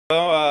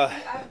Well,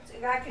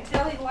 I can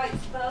tell he likes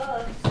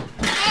bugs.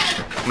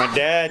 my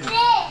dad,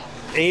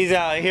 he's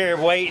out here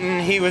waiting.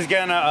 He was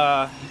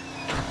gonna,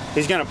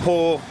 he's gonna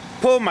pull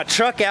my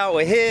truck out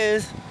with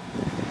his,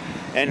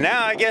 and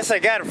now I guess I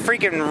got a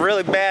freaking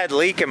really bad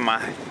leak in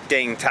my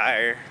dang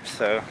tire.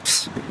 So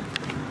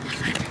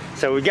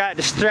we got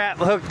the strap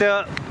hooked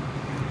up.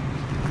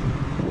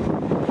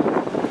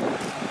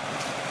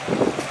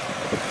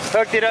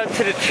 Hooked it up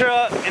to the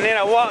truck, and then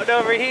I walked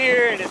over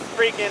here, and it's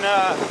freaking,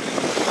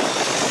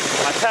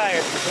 my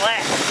tire's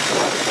flat.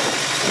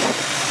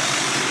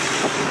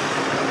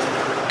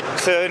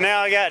 So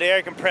now I got the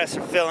air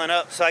compressor filling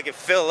up so I can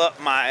fill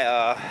up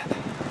my,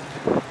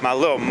 my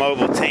little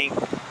mobile tank.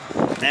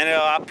 And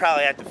I'll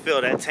probably have to fill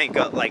that tank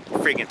up like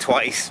freaking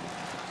twice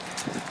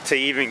to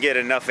even get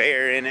enough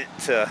air in it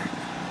to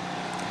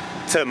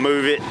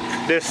move it.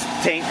 This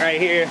tank right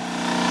here.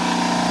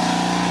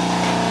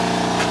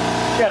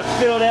 Gotta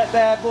fill that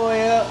bad boy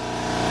up.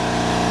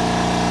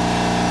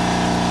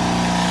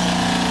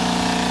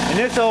 And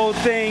this old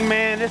thing,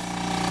 man, it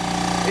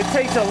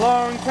takes a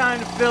long time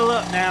to fill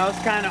up now. It's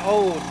kind of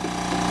old.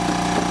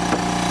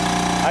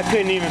 I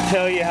couldn't even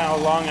tell you how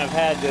long I've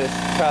had this.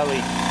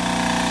 Probably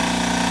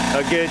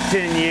a good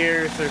 10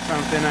 years or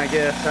something, I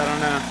guess. I don't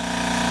know.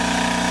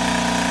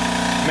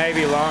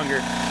 Maybe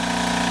longer.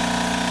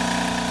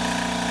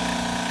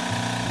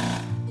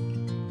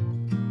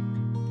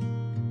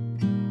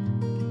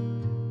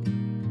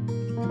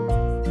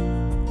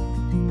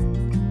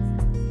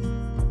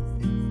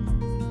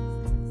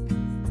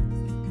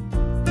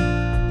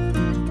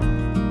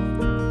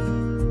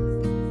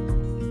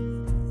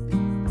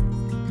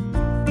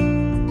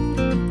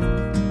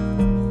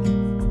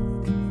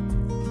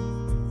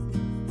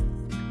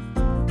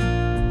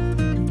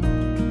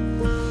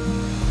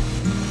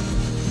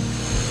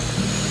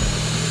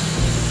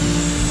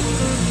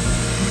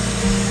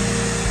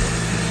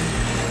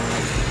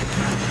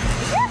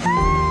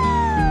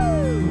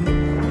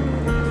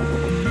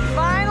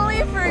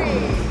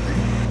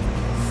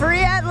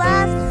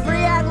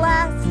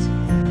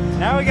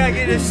 Now we gotta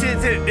get this shit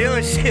to the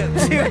dealership,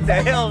 see what the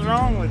hell's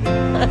wrong with it.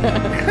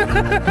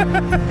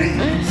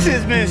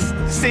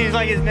 Seems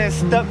like it's been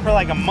stuck for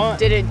like a month.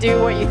 Did it do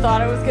what you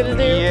thought it was gonna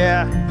do?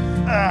 Yeah.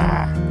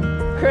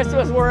 Chris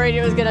was worried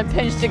it was gonna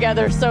pinch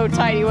together so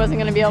tight he wasn't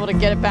gonna be able to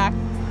get it back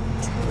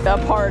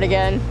apart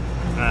again.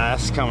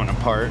 It's coming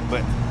apart,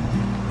 but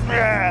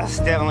it's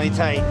definitely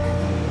tight.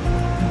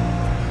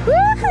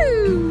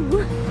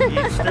 Woohoo!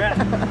 You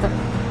strapped? I got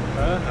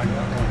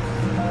one.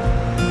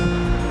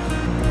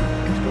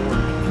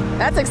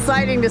 That's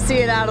exciting to see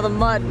it out of the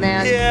mud,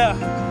 man. Yeah.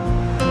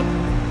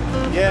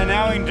 Yeah,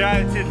 now we can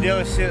drive it to the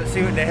dealership,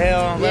 see what the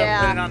hell, let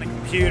them put it on the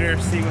computer,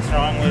 see what's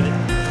wrong with it.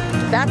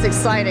 That's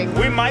exciting.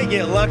 We might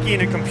get lucky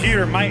and the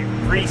computer might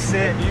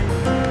reset.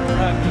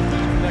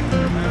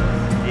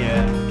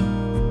 Yeah.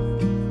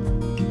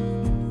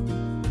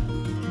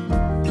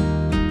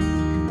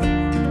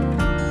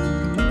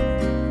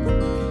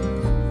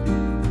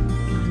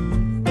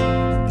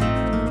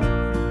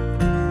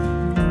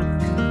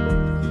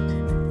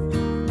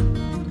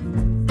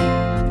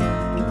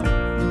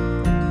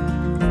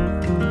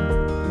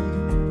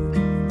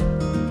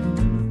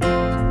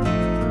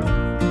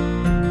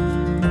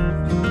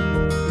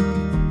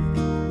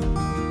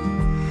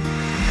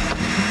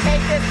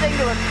 Thing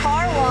to a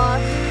car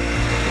wash.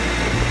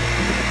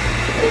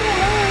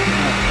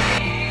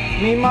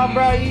 Me and my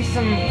bro used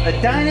a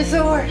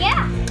dinosaur?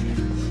 Yeah.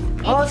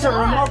 Oh, it's a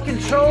remote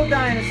control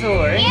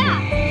dinosaur, eh? Yeah.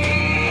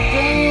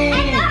 Dang.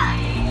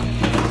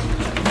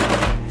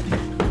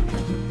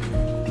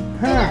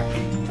 Huh.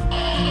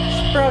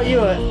 Just brought you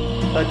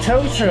a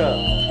tow truck.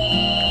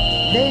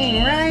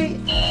 Dang right.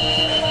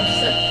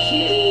 So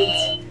cute.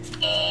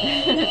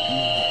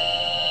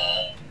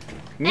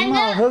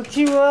 Mama hooked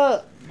you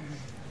up.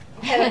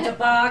 Had a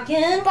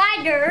toboggan.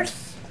 Spiders.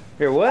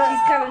 You're what? He's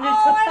got a new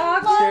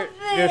toboggan.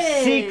 They're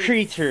sea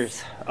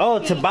creatures. Oh,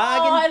 toboggan?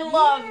 Oh, I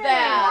love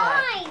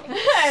that. Mine.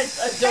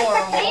 That's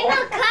adorable. Mimo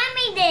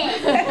Kami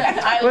did.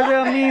 What's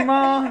up,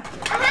 Mimo?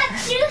 I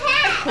have 2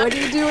 hats. What do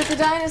you do with the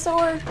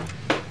dinosaur?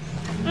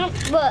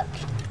 Look.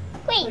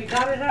 We Wait.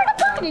 got it Put a out.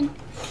 button.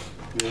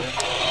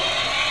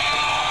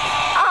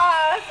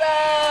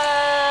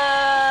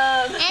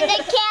 Awesome. And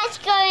the cats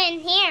go in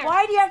here.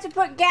 Why do you have to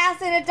put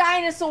gas in a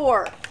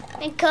dinosaur?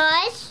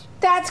 Because.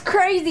 That's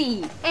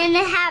crazy. And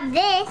they have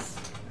this.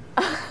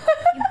 You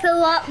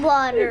fill up You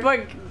water.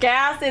 put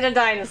gas in a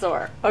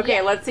dinosaur. Okay,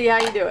 Yeah. let's see how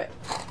you do it.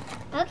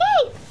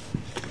 Okay.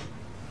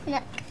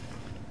 Look.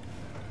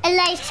 A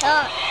light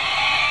on.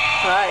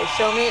 All right,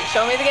 show me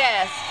the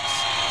gas.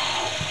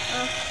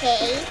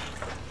 Okay.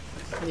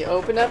 You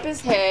open up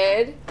his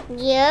head.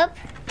 Yep.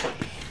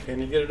 Can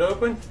you get it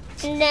open?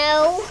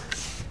 No.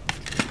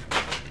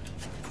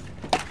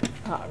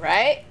 All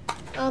right.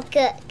 I'll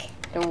cook.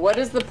 And what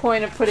is the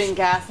point of putting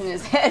gas in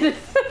his head?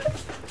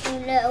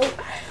 No.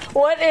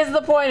 What is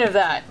the point of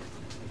that?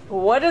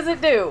 What does it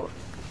do?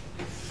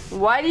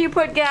 Why do you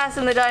put gas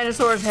in the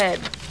dinosaur's head?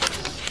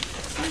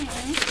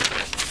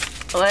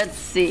 Let's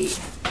see.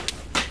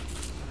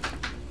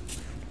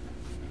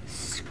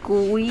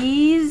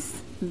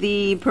 squeeze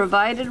the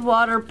provided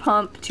water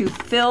pump to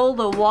fill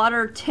the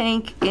water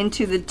tank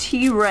into the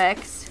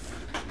T-Rex.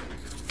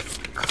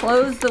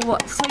 Close the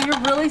water. So you're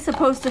really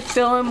supposed to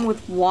fill him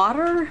with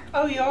water?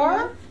 Oh, you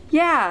are?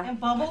 Yeah. And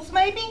bubbles,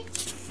 maybe?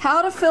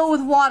 How to fill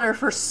with water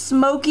for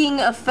smoking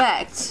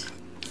effect.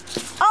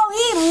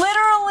 Oh, he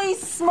literally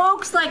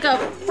smokes like a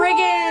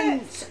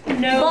friggin'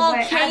 volcano. I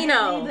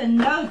didn't even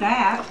know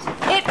that.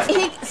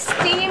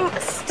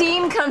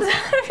 Steam comes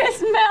out of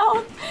his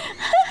mouth.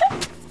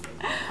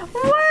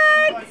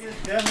 What?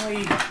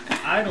 Definitely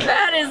idle.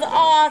 That is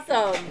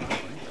awesome.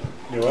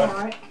 You what? All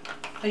right.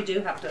 I do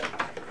have to.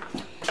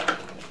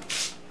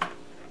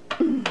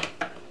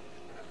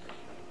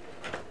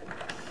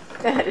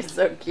 That is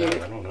so cute.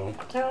 I don't know.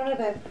 I don't know,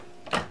 babe.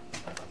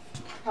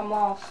 I'm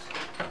lost.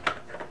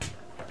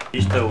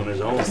 He's towing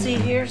his own. See,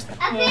 here's.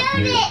 I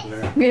filled it.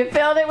 There. You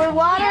filled it with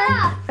water?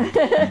 Yeah.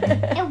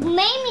 It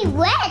made me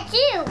wet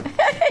too.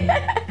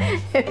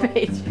 It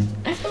made you.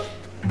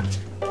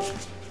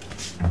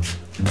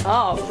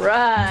 All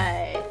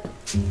right.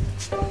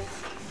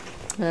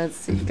 Let's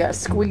see. You gotta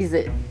squeeze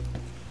it.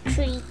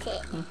 Treat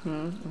it.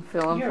 And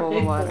fill him You're a full big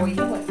of water. boy.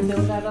 You went and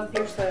filled that up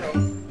yourself.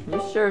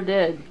 You sure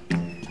did.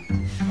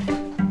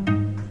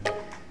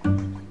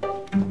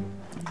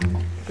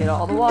 Get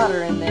all the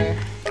water in there.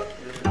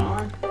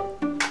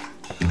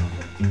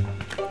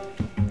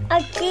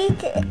 I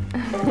treat it.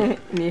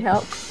 Need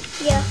help?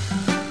 Yeah.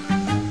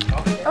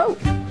 Oh.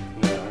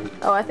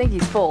 Oh, I think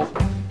he's full.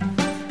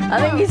 I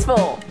think he's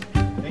full.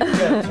 I think you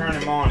gotta turn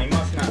him on. He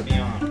must not be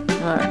on.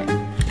 All right.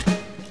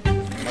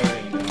 Maybe he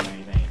ain't doing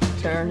anything.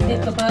 Turn Hit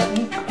it. the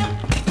button.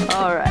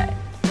 All right.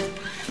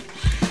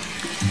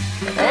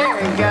 There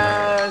he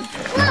goes.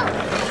 Whoa.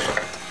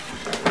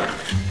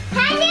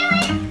 How do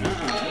it?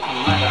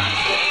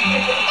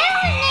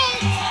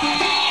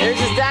 There's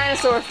his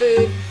dinosaur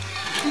food.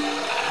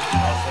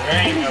 There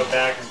ain't no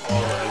back and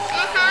forth. I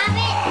have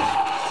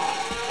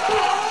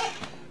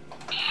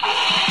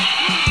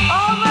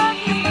Oh, look,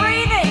 he's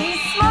breathing. He's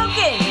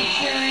smoking.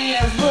 Sure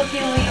is. Look,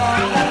 here we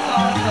are. That's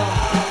awesome.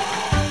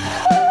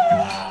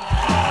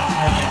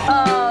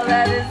 Oh,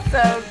 that is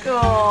so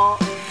cool.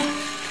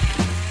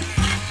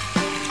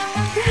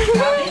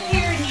 I've been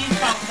hearing you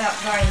talk about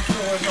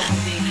dinosaurs on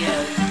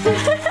videos.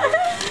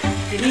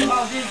 Did he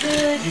all do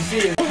good? You see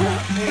it?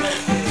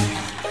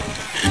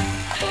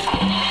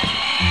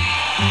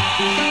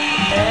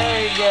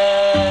 There he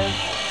goes.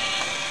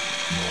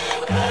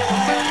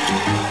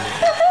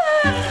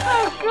 So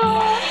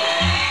cool.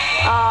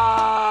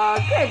 Aw,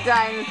 good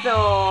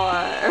dinosaur.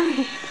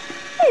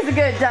 He's a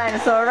good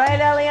dinosaur, right,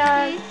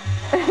 Elion?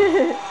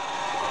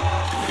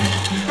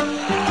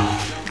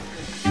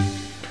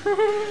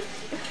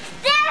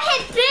 There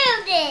his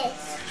food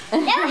is.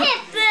 There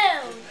his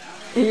food.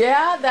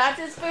 Yeah, that's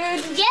his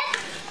food? Yep.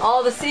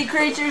 All the sea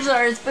creatures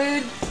are his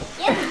food?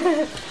 Yep.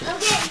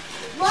 Okay.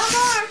 One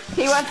more.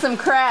 He wants some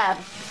crab.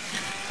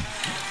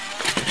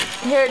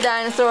 Here,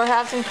 dinosaur,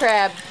 have some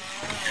crab.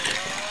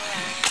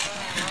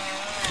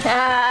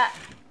 Ah.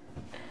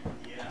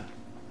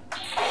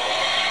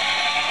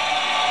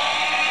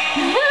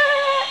 You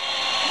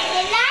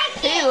like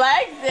He it?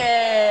 likes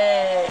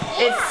it.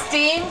 It's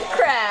steamed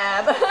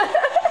crab.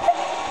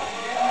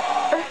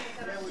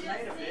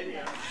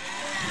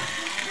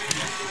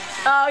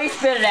 Oh, he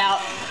spit it out.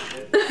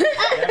 10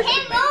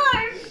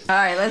 more. All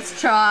right, let's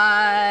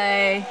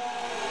try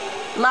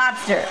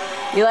lobster.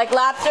 You like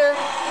lobster?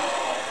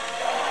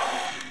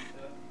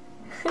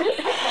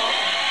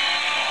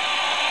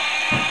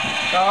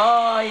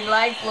 Oh, he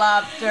likes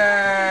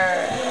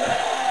lobster.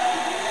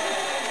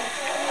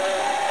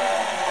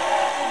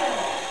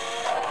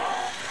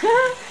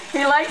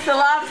 He likes the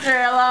lobster,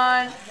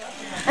 Elon.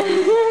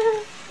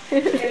 He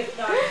like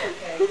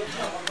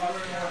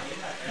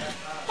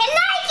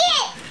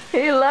it.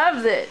 He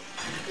loves it.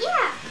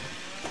 Yeah.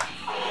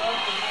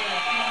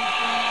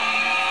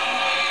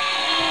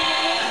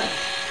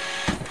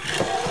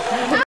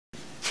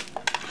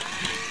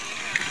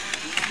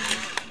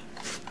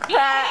 He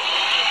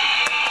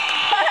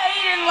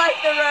didn't like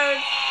the road.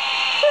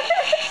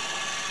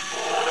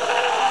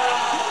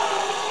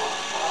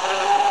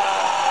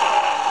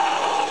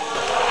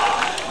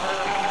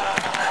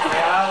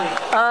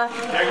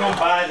 They're gonna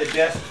buy the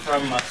desk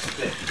from us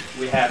that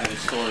we have in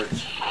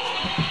storage.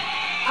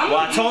 Well,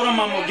 I told them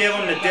I'm gonna give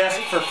them the desk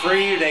for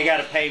free. They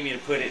gotta pay me to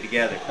put it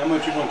together. How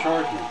much you gonna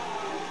charge me?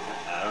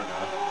 I don't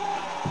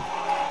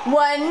know.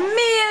 $1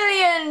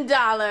 million.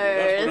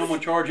 That's what I'm gonna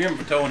charge him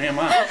for towing him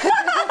out.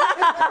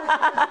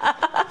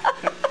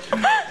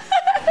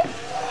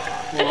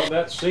 Well,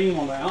 that seam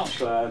on the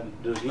outside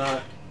does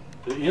not,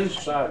 the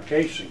inside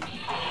casing.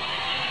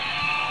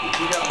 If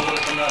you got to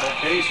work out that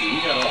casing, you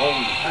got a hole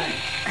in the tank.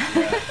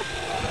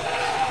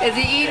 Is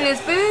he eating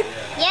his food?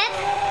 Yep.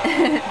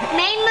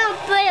 Maybe Mom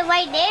put it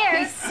right there.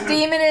 He's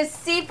steaming his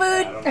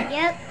seafood?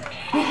 Yep.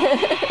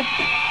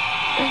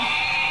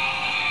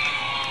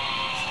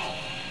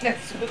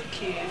 That's so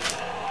cute.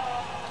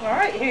 All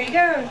right, here you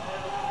go.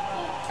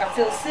 I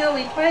feel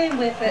silly playing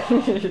with it.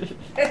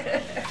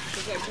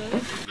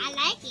 I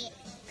like it.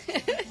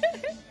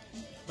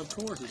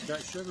 course, it's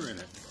got sugar in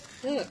it.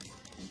 Look.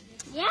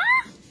 Yeah?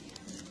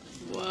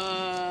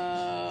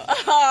 Whoa.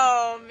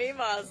 Oh,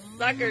 Mima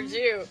suckered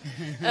you.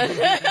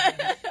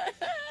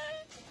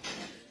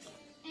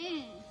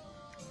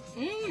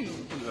 Is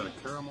that a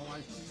caramel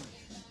ice cream?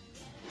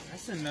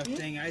 That's enough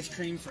dang ice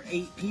cream for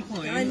 8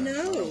 people. I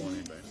know.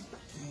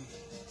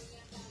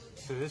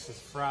 So this is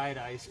fried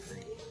ice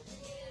cream.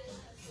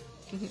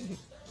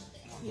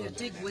 Yeah,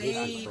 dig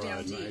way down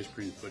Fried deep. ice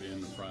cream put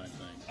in the fried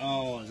thing.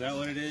 Oh, is that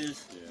what it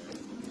is? Yeah.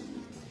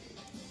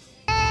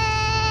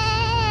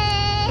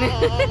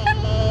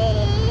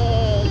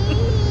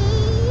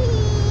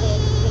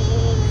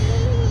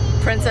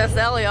 Princess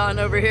Elion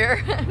over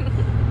here.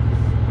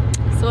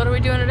 So what are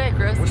we doing today,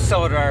 Chris? We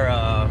sold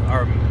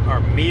our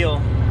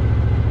meal.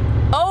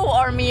 Oh,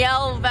 our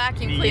Miele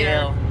vacuum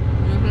cleaner.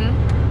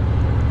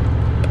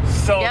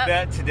 Sold Yep.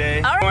 that today.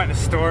 All right. I went to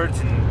storage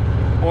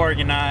and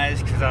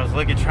organized because I was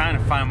trying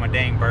to find my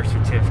dang birth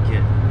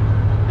certificate.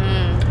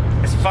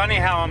 It's funny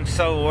how I'm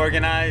so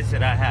organized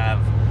that I have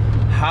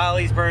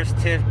Hollie's birth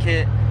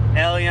certificate,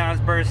 Elion's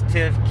birth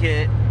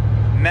certificate,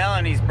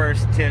 Melanie's birth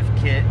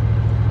certificate,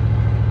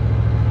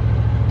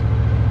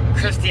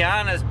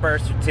 Christiana's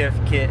birth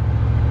certificate,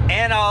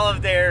 and all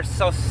of their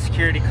social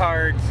security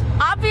cards.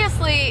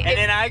 Obviously, And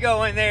then I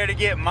go in there to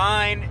get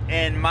mine,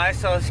 and my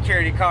social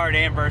security card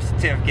and birth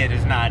certificate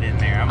is not in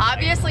there. I'm like,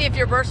 obviously, if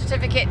your birth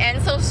certificate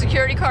and social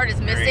security card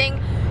is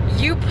missing,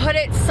 you put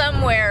it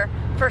somewhere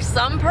for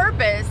some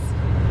purpose,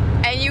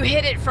 and you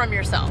hid it from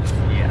yourself.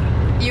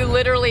 yeah, You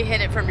literally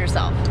hid it from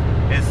yourself.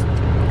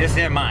 it's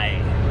MIA.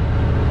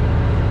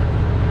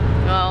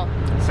 Well,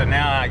 So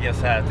now I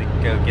guess I have to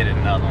go get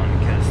another one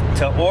because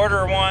to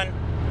order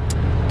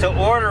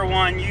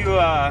one, you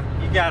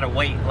gotta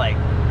wait like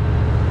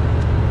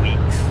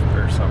weeks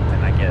or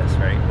something, I guess,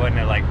 right? Wasn't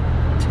it like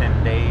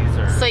 10 days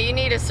or? so you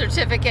need a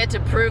certificate to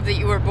prove that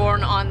you were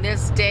born on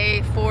this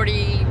day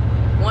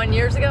 41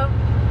 years ago?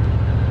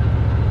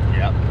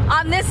 Yep.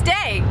 On this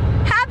day.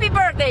 Happy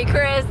birthday,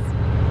 Chris.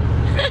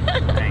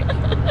 Thank you.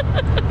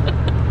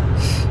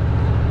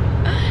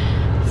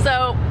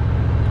 So,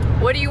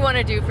 what do you want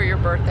to do for your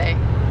birthday?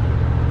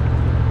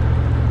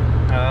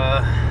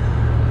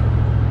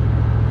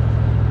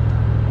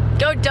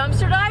 Go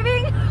dumpster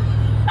diving?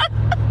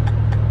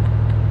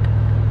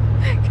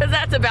 Because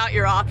that's about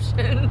your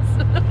options.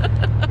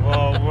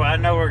 Well, I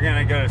know we're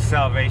gonna go to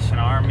Salvation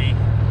Army.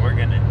 We're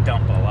gonna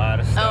dump a lot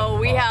of stuff. Oh,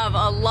 we off. have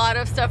a lot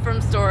of stuff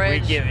from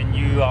storage. We're giving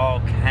you all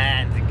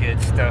kinds of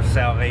good stuff,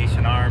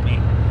 Salvation Army.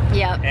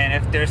 Yep. And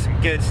if there's some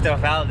good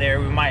stuff out there,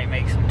 we might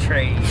make some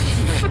trades.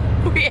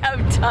 We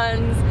have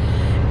tons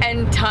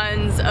and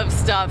tons of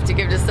stuff to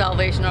give to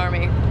Salvation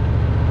Army.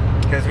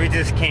 Because we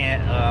just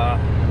can't,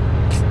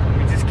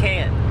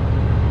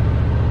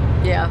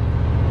 Yeah.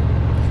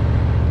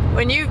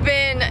 When you've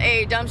been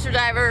a dumpster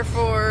diver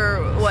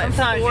for, what,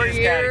 Sometimes 4 you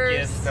just years? gotta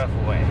give stuff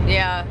away.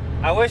 Yeah.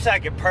 I wish I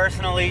could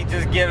personally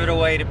just give it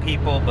away to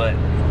people, but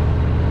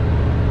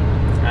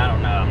I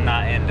don't know. I'm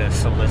not into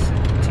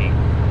soliciting,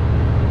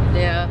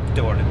 Yeah.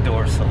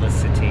 door-to-door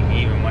soliciting,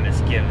 even when it's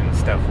giving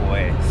stuff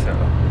away. So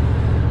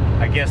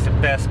I guess the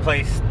best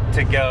place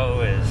to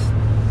go is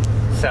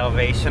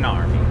Salvation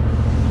Army.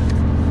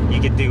 You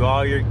could do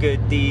all your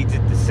good deeds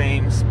at the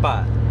same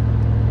spot.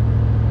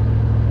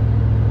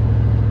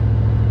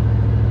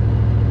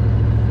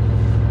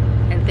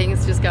 And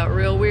things just got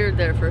real weird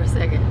there for a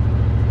second.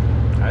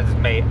 I just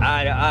made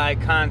eye-to-eye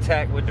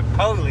contact with the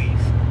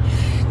police.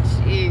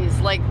 Jeez,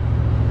 like,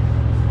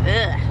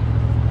 ugh.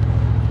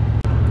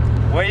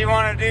 What do you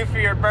want to do for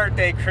your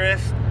birthday,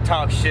 Chris?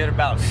 Talk shit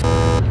about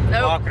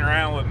Nope. walking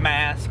around with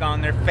masks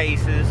on their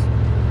faces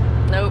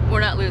Nope, we're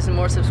not losing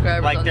more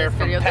subscribers like on they're this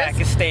from video.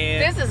 Pakistan.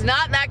 This is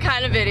not that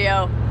kind of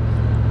video.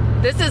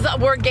 This is,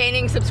 we're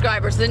gaining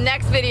subscribers. The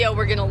next video,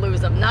 we're gonna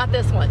lose them. Not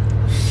this one.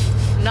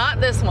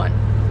 Not this one.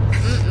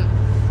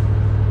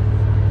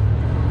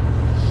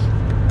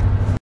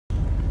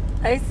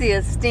 I see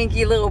a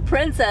stinky little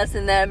princess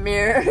in that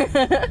mirror.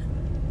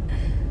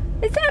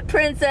 Is that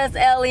Princess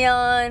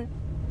Elion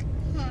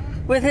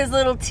with his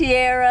little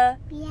tiara?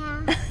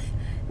 Yeah.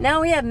 Now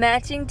we have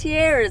matching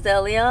tiaras,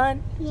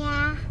 Elion.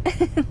 Yeah.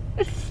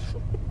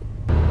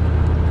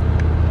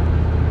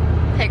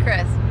 Hey,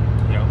 Chris.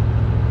 Yep.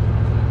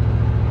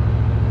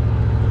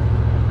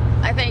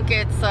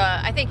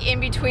 I think in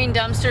between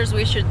dumpsters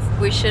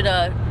we should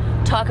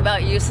talk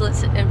about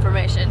useless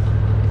information.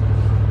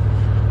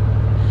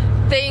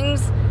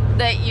 Things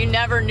that you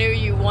never knew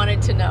you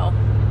wanted to know.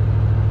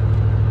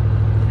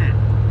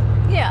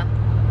 Yeah.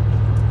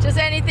 Just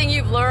anything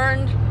you've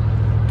learned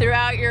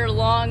throughout your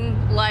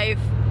long life,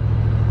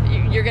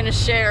 you're gonna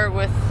share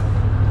with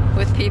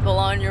people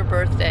on your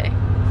birthday.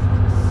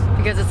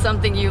 Because it's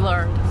something you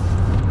learned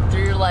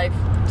through your life.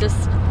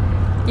 Just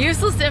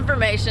useless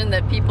information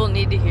that people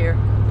need to hear.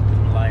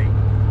 Like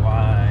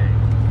why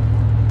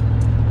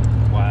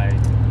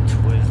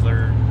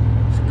Twizzler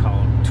is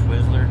called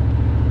Twizzler?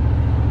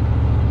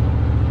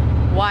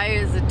 Why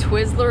is a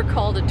Twizzler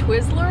called a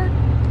Twizzler?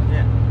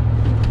 Yeah.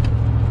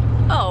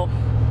 Oh,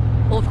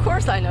 well, of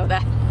course I know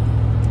that.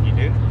 You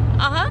do?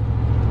 Uh-huh.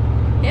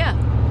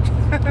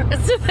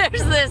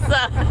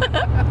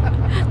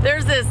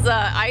 there's this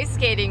ice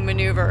skating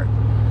maneuver.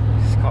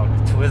 It's called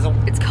a Twizzle.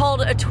 It's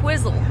called a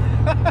Twizzle.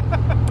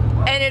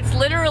 And it's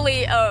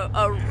literally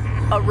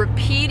a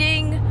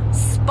repeating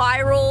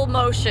spiral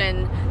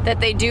motion that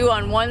they do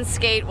on one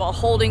skate while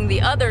holding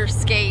the other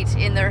skate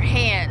in their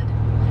hand.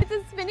 It's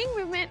a spinning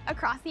movement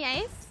across the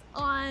ice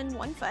on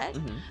one foot.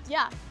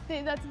 Yeah,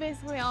 that's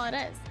basically all it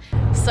is.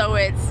 So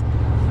it's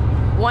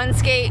one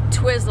skate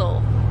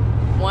Twizzle,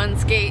 one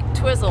skate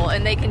Twizzle,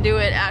 and they can do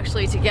it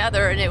actually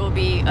together, and it will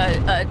be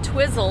a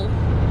Twizzle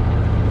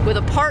with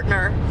a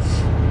partner.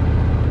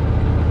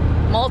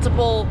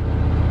 Multiple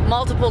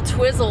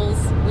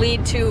Twizzles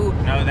lead to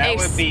No, that a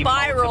would be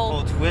spiral.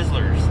 multiple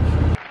Twizzlers.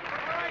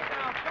 Alright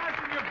now,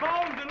 fasten your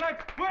bones and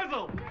let's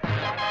Twizzle!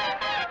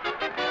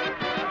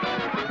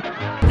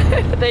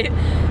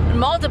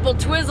 Multiple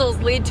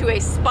Twizzles lead to a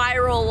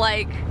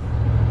spiral-like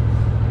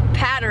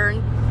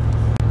pattern,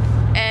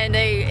 and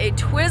a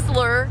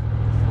Twizzler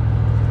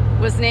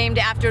was named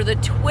after the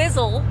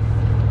Twizzle.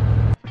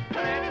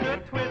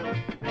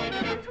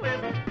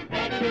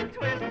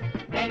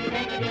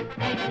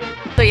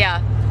 So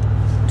yeah,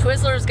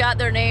 Twizzlers got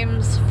their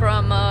names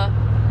from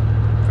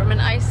an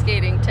ice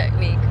skating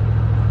technique.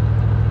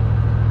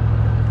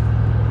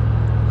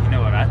 You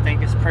know what I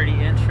think is pretty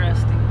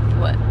interesting?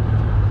 What?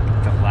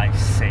 The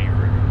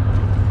lifesaver.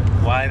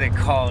 Why they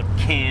called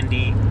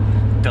candy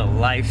the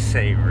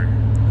lifesaver?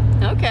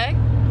 Okay.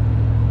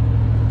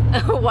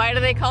 Why do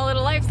they call it a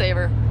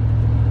lifesaver?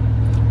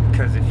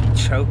 Because if you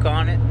choke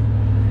on it,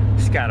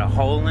 it's got a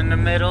hole in the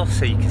middle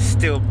so you can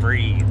still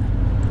breathe.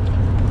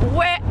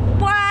 What?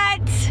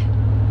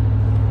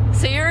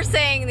 So you're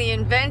saying the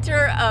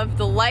inventor of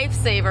the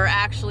lifesaver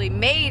actually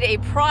made a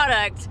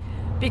product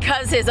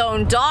because his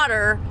own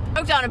daughter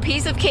choked on a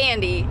piece of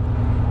candy,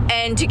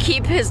 and to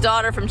keep his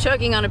daughter from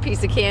choking on a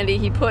piece of candy,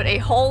 he put a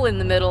hole in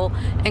the middle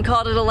and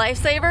called it a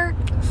lifesaver?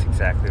 That's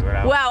exactly what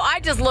I was. Wow, I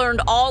just learned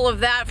all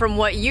of that from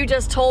what you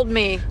just told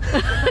me.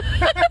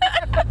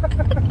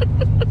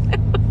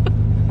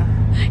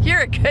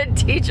 You're a good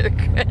teacher,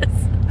 Chris.